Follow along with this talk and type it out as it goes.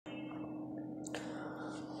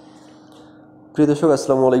প্রিয় দর্শক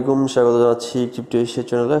আসসালামু আলাইকুম, স্বাগত জানাচ্ছি ক্রিপ্টো এশিয়া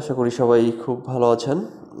চ্যানেলে। আশা করি সবাই খুব ভালো আছেন।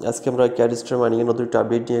 আজকে আমরা CatStar মাইনিংয়ের নতুন একটা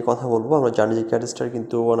আপডেট নিয়ে কথা বলবো। আমরা জানি যে CatStar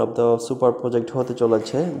কিন্তু one of the super project হতে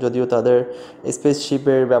চলেছে, যদিও তাদের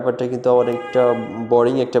স্পেসশিপের ব্যাপারটা কিন্তু অনেকটা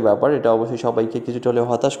বোরিং একটা ব্যাপার। এটা অবশ্যই সবাইকে কিছুটা হলেও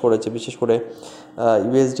হতাশ করেছে, বিশেষ করে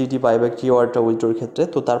USDT বাইব্যাক কিওয়ার্ডটা উইথড্রোর ক্ষেত্রে।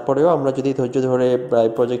 তো তারপরেও আমরা যদি ধৈর্য ধরে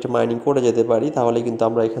প্রজেক্টে মাইনিং করে যেতে পারি, তাহলে কিন্তু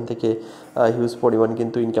আমরা এখান থেকে হিউজ পরিমাণ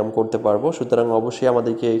কিন্তু ইনকাম করতে পারবো। সুতরাং অবশ্যই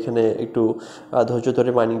আমাদেরকে এখানে একটু ধৈর্য ধরে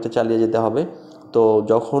মাইনিংটা চালিয়ে যেতে হবে। তো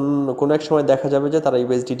যখন কোনো এক সময় দেখা যাবে যে তারা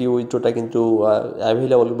ইউএসডিটি উইথড্রোটা কিন্তু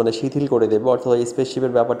অ্যাভেলেবল মানে শিথিল করে দেবে, অর্থাৎ এই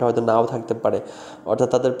স্পেসশিপের ব্যাপারটা হয়তো নাও থাকতে পারে। অর্থাৎ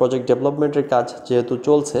তাদের প্রজেক্ট ডেভেলপমেন্টের কাজ যেহেতু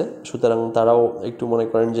চলছে, সুতরাং তারাও একটু মনে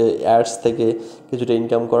করেন যে অ্যাডস থেকে কিছুটা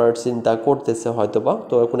ইনকাম করার চিন্তা করতেছে হয়তো বা।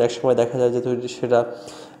 তো কোনো এক সময় দেখা যায় যে সেটা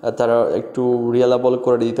তারা একটু রিয়েলাবল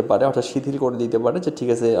করে দিতে পারে, অর্থাৎ শিথিল করে দিতে পারে যে ঠিক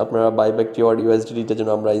আছে আপনারা বাইব্যাক কিওয়ার্ড ইউএসডিটির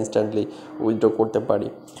জন্য আমরা ইনস্ট্যান্টলি উইথড্র করতে পারি।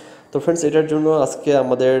 তো ফ্রেন্ডস, এটার জন্য আজকে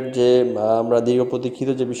আমাদের যে আমরা দীর্ঘ প্রতীক্ষিত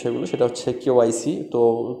যে বিষয়গুলো, সেটা হচ্ছে কেওয়াইসি। তো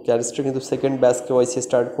CatStar কিন্তু সেকেন্ড ব্যাচ কেওয়াইসি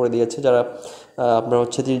স্টার্ট করে দিয়েছে। যারা আপনার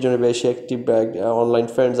হচ্ছে 30 জনের বেশি অ্যাক্টিভ অনলাইন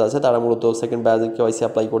ফ্রেন্ডস আছে, তারা মূলত সেকেন্ড ব্যাচ কেওয়াইসি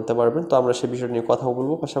অ্যাপ্লাই করতে পারবেন। তো আমরা সেই বিষয় নিয়ে কথা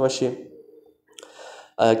বলবো। পাশাপাশি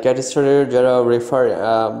CatStar-এর যারা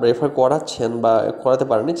রেফার করাচ্ছেন বা করাতে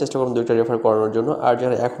পারেননি, চেষ্টা করুন 2টা রেফার করানোর জন্য। আর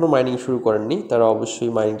যারা এখনও মাইনিং শুরু করেননি, তারা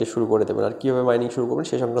অবশ্যই মাইনিংটা শুরু করে দেবেন। আর কীভাবে মাইনিং শুরু করবেন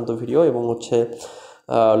সেই সংক্রান্ত ভিডিও এবং হচ্ছে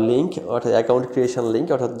লিঙ্ক, অর্থাৎ অ্যাকাউন্ট ক্রিয়েশন লিঙ্ক,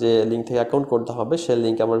 অর্থাৎ যে লিঙ্ক থেকে অ্যাকাউন্ট করতে হবে সেই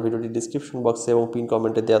লিঙ্ক আমার ভিডিওটি ডিসক্রিপশন বক্সে এবং পিন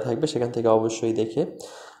কমেন্টে দেওয়া থাকবে। সেখান থেকে অবশ্যই দেখে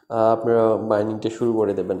আপনারা মাইনিংটা শুরু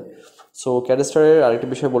করে দেবেন। সো CatStar-এর আরেকটি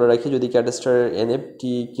বিষয় বলে রাখি, যদি CatStar-এর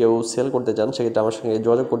এনএফটি কেউ সেল করতে চান, সেক্ষেত্রে আমার সঙ্গে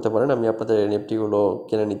যোগাযোগ করতে পারেন। আমি আপনাদের এনএফটিগুলো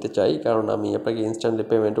কিনে নিতে চাই, কারণ আমি আপনাকে ইনস্ট্যান্টলি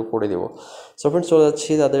পেমেন্টও করে দেবো। সো ফ্রেন্ডস, চলে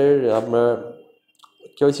যাচ্ছি তাদের আপনার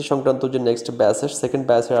কেওয়াইসি সংক্রান্ত যে নেক্সট ব্যাচের সেকেন্ড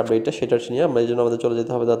ব্যাচের আপডেটটা, সেটা নিয়ে আমরা এই জন্য আমাদের চলে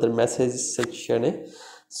যেতে হবে তাদের মেসেজ সেকশনে।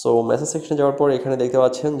 সো মেসেজ সেকশনে যাওয়ার পর এখানে দেখতে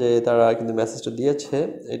পাচ্ছেন যে তারা কিন্তু মেসেজটা দিয়েছে।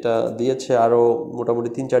 এটা দিয়েছে আরও মোটামুটি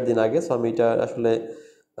 3-4 দিন আগে। সো আমি এটা আসলে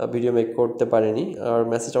ভিডিও মেক করতে পারিনি, আর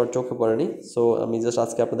মেসেজ আমার চোখে পড়েনি। সো আমি জাস্ট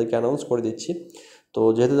আজকে আপনাদেরকে অ্যানাউন্স করে দিচ্ছি। তো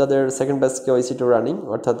যেহেতু তাদের সেকেন্ড ব্যাচ কেওয়াইসিটা রানিং,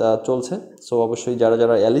 অর্থাৎ চলছে, সো অবশ্যই যারা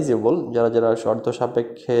যারা এলিজিবল, যারা যারা শর্ত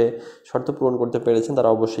সাপেক্ষে শর্ত পূরণ করতে পেরেছেন, তারা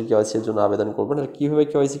অবশ্যই কেওয়াইসির জন্য আবেদন করবেন। আর কীভাবে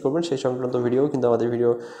কেওয়াইসি করবেন সেই সংক্রান্ত ভিডিও কিন্তু আমাদের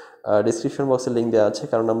ভিডিও ডিসক্রিপশন বক্সে লিঙ্ক দেওয়া আছে।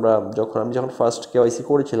 কারণ আমি যখন ফার্স্ট কেওয়াইসি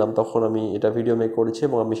করেছিলাম, তখন আমি এটা ভিডিও মেক করেছি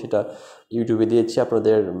এবং আমি সেটা ইউটিউবে দিয়েছি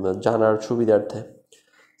আপনাদের জানার সুবিধার্থে।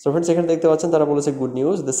 সো ফ্রেন্ডস, এখানে দেখতে পাচ্ছেন তারা বলেছে good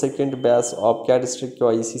news, the second batch of CatStar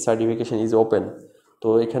KYC certification is open. তো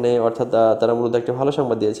এখানে অর্থাৎ তারা মূলত একটা ভালো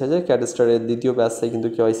সংবাদ দিয়েছে যে CatStar-এর দ্বিতীয় ব্যাচে কিন্তু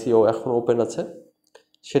কেওয়াইসিও এখন ওপেন আছে,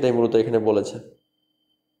 সেটাই মূলত এখানে বলেছে।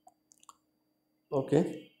 ওকে,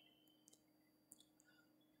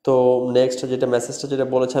 তো নেক্সট যেটা মেসেজটা যেটা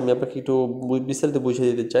বলেছে, আমি আপনাকে একটু বিস্তারিত বুঝিয়ে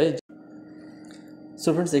দিতে চাই। সো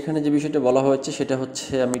ফ্রেন্ডস, এখানে যে বিষয়টা বলা হয়েছে সেটা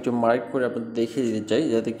হচ্ছে আমি একটু মার্ক করে আপনাদের দেখিয়ে দিতে চাই,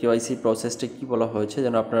 যাতে কেওয়াইসি প্রসেসটা কী বলা হয়েছে,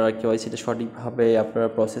 যেন আপনারা কেওয়াইসিটা সঠিকভাবে আপনারা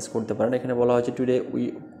প্রসেস করতে পারেন। এখানে বলা হয়েছে today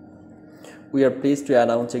we are pleased to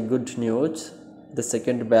announce a good news. The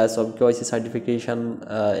second batch of KYC certification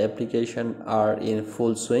application are in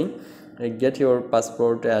full swing. Get your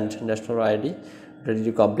passport and national ID ready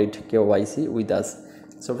to complete KYC with us.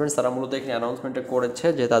 So friends, তারা মূলত এখানে অ্যানাউন্সমেন্টটা করেছে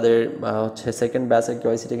যে তাদের হচ্ছে second ব্যাচের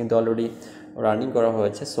কেওয়াইসিটা কিন্তু already running করা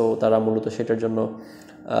হয়েছে। সো তারা মূলত সেটার জন্য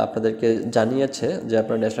আপনাদেরকে জানিয়েছে যে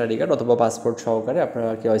আপনার ন্যাশনাল আইডি কার্ড অথবা পাসপোর্ট সহকারে আপনারা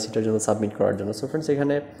কেওয়াইসিটার জন্য সাবমিট করার জন্য। সো ফ্রেন্ডস,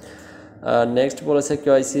 এখানে নেক্সট বলেছে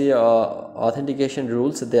কেওয়াইসি অথেন্টিকেশন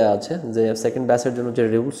রুলস দেওয়া আছে, যে সেকেন্ড ব্যাচের জন্য যে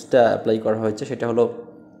রুলসটা অ্যাপ্লাই করা হয়েছে সেটা হলো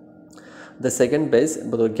the second batch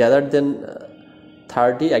gather then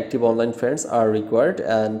 30 active online friends are required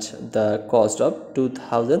and the cost of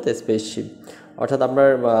 2000 spaceship। অর্থাৎ আপনার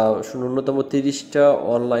ন্যূনতম 30টা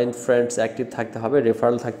অনলাইন ফ্রেন্ডস অ্যাক্টিভ থাকতে হবে,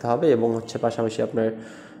 রেফারেল থাকতে হবে, এবং হচ্ছে পাশাপাশি আপনার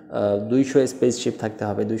 200 স্পেসশিপ থাকতে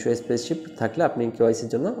হবে। 200 স্পেসশিপ থাকলে আপনি কেওয়াইসির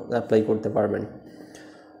জন্য অ্যাপ্লাই করতে পারবেন।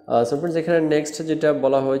 সো ফ্রেন্ডস, এখানে নেক্সট যেটা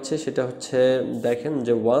বলা হয়েছে সেটা হচ্ছে দেখেন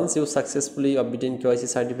যে once you successfully obtain KYC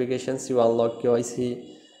certifications you unlock KYC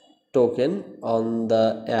token on the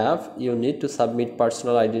app. You need to submit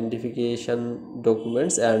personal identification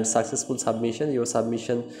documents, and successful submission, your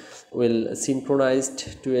submission will synchronized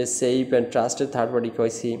to a safe and trusted third-party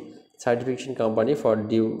KYC certification company for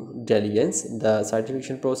due diligence. The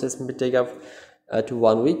certification process may take up to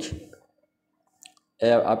 1 week.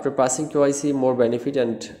 After passing KYC, more benefit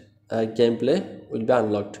and gameplay will be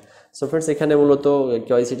unlocked. So friends, এখানে মূলত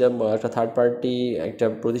কেওয়াইসিটা একটা third party একটা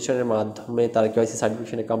প্রতিষ্ঠানের মাধ্যমে তারা KYC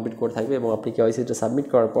সার্টিফিকেশনে complete করে থাকবে, এবং আপনি কেওয়াইসিটা সাবমিট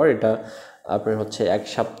করার পর এটা আপনার হচ্ছে 1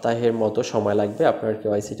 সপ্তাহের মতো সময় লাগবে আপনার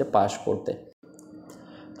কেওয়াইসিটা পাস করতে।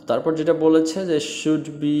 তারপর যেটা বলেছে যে should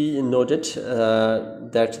be noted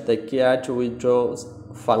that the cat withdraw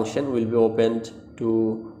function will be open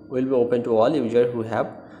to all users who have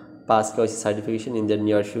passed KYC certification in the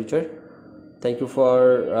near future. Thank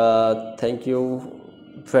you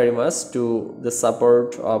very much to the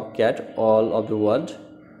support of CAT all of the world.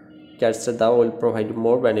 CatStar DAO will provide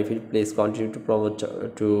more benefit. Please continue to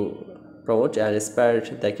promote and spread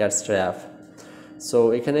the CatStar app. So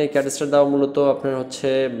এখানে ক্যাটস্টার দাও মূলত আপনার হচ্ছে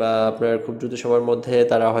আপনার খুব দ্রুত সময়ের মধ্যে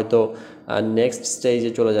তারা হয়তো নেক্সট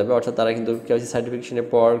স্টেজে চলে যাবে, অর্থাৎ তারা কিন্তু কেওয়াইসি সার্টিফিকেশনের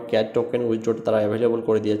পর ক্যাট টোকেন উইথড্রটা তারা অ্যাভেলেবল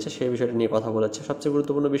করে দিয়েছে। সেই বিষয়টা নিয়ে কথা বলেছে। সবচেয়ে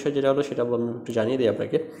গুরুত্বপূর্ণ বিষয় যেটা হলো সেটা আমি একটু জানিয়ে দিই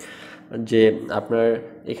আপনাকে, যে আপনার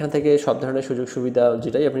এখান থেকে সব ধরনের সুযোগ সুবিধা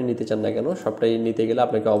যেটাই আপনি নিতে চান না কেন, সবটাই নিতে গেলে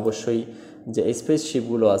আপনাকে অবশ্যই যে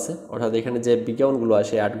স্পেসশিপগুলো আছে, অর্থাৎ এখানে যে বিজ্ঞাপনগুলো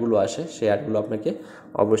আসে, অ্যাডগুলো আসে, সেই অ্যাডগুলো আপনাকে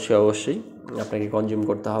অবশ্যই আপনাকে কনজিউম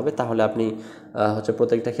করতে হবে। তাহলে আপনি হচ্ছে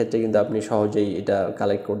প্রত্যেকটা ক্ষেত্রে কিন্তু আপনি সহজেই এটা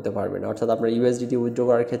কালেক্ট করতে পারবেন। অর্থাৎ আপনার ইউএসডিটি উইথড্র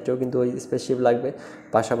করার ক্ষেত্রেও কিন্তু ওই স্পেসশিপ লাগবে,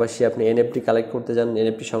 পাশাপাশি আপনি এনএফটি কালেক্ট করতে যান,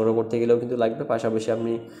 এনএফটি সংগ্রহ করতে গেলেও কিন্তু লাগবে, পাশাপাশি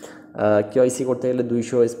আপনি কেওয়াইসি করতে গেলে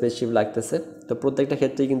 200 স্পেসশিপ লাগতেছে। তো প্রত্যেকটা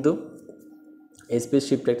ক্ষেত্রেই কিন্তু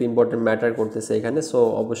স্পেসশিপটা একটা ইম্পর্টেন্ট ম্যাটার করতেছে এখানে। সো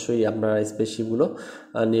অবশ্যই আপনারা স্পেসশিপগুলো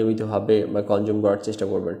নিয়মিতভাবে কনজিউম করার চেষ্টা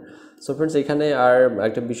করবেন। সো ফ্রেন্ডস, এখানে আর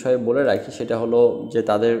একটা বিষয় বলে রাখি, সেটা হলো যে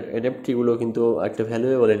তাদের এনএফটিগুলো কিন্তু একটা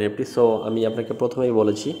ভ্যালুয়েবল এনএফটি। সো আমি আপনাকে প্রথমেই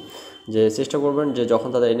বলেছি যে চেষ্টা করবেন যে যখন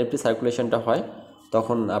তাদের এনএফটি সার্কুলেশনটা হয়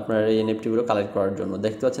তখন আপনার এই এনএফটিগুলো কালেক্ট করার জন্য।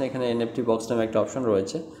 দেখতে পাচ্ছেন এখানে এনএফটি বক্স নামে একটা অপশন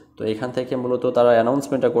রয়েছে। তো এখান থেকে মূলত তারা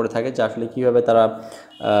অ্যানাউন্সমেন্টটা করে থাকে যে আসলে কীভাবে তারা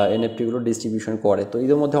এনএফটিগুলো ডিস্ট্রিবিউশন করে। তো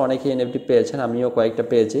এদের মধ্যে অনেকেই এনএফটি পেয়েছেন, আমিও কয়েকটা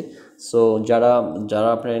পেয়েছি। সো যারা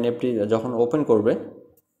আপনার এনএফটি যখন ওপেন করবে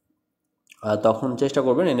তখন চেষ্টা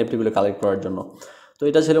করবেন এনএফটিগুলো কালেক্ট করার জন্য। তো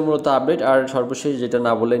এটা ছিল মূলত আপডেট। আর সর্বশেষ যেটা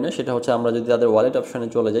না বললেই না, সেটা হচ্ছে আমরা যদি তাদের ওয়ালেট অপশানে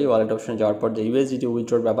চলে যাই, ওয়ালেট অপশানে যাওয়ার পর যে ইউএসডিটি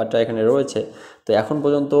উইথড্রোর ব্যাপারটা এখানে রয়েছে, তো এখন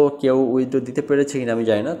পর্যন্ত কেউ উইথড্রো দিতে পেরেছে কিনা আমি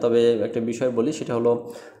জানি না। তবে একটা বিষয় বলি, সেটা হলো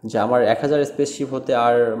যে আমার 1000 স্পেসশিপ হতে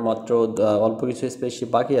আর মাত্র অল্প কিছু স্পেসশিপ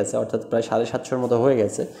বাকি আছে, অর্থাৎ প্রায় 750-র মতো হয়ে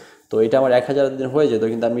গেছে। তো এটা আমার 1000 দিন হয়ে যেত,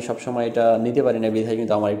 কিন্তু আমি সবসময় এটা নিতে পারি না বিধায়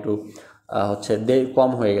কিন্তু আমার একটু হচ্ছে ডে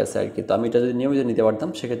কম হয়ে গেছে আর কি। তো আমি এটা যদি নিয়মিত নিতে পারতাম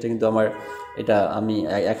সেক্ষেত্রে কিন্তু আমার এটা আমি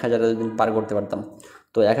 1000 দিন পার করতে পারতাম।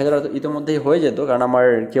 তো 1000 ইতিমধ্যেই হয়ে যেত, কারণ আমার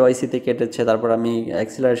কেওয়াইসিতে কেটেছে, তারপর আমি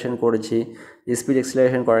অ্যাক্সিলারেশন করেছি, স্পিড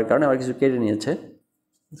অ্যাক্সিলারেশন করার কারণে আমার কিছু কেটে নিয়েছে।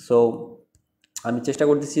 সো আমি চেষ্টা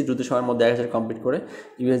করতেছি দ্রুত সময়ের মধ্যে 1000 কমপ্লিট করে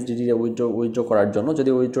ইউএসডিটি উইথড্র করার জন্য।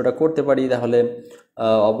 যদি উইথড্রটা করতে পারি তাহলে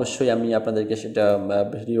অবশ্যই আমি আপনাদেরকে সেটা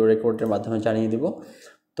ভিডিও রেকর্ডের মাধ্যমে জানিয়ে দিব।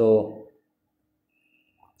 তো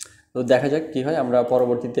দেখা যাক কী হয়, আমরা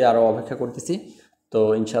পরবর্তীতে আরও অপেক্ষা করতেছি। তো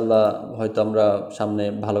ইনশাল্লাহ হয়তো আমরা সামনে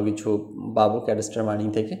ভালো কিছু পাবো ক্যাটস্টার মাইনিং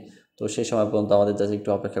থেকে। তো সেই সময় পর্যন্ত আমাদের কাছে একটু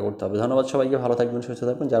অপেক্ষা করতে হবে। ধন্যবাদ সবাইকে, ভালো থাকবেন, সুস্থ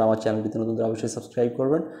থাকবেন। যারা আমার চ্যানেলটিতে নতুন অবশ্যই সাবস্ক্রাইব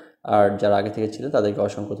করবেন, আর যারা আগে থেকে ছিলেন তাদেরকে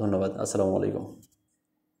অসংখ্য ধন্যবাদ। আসসালামু আলাইকুম।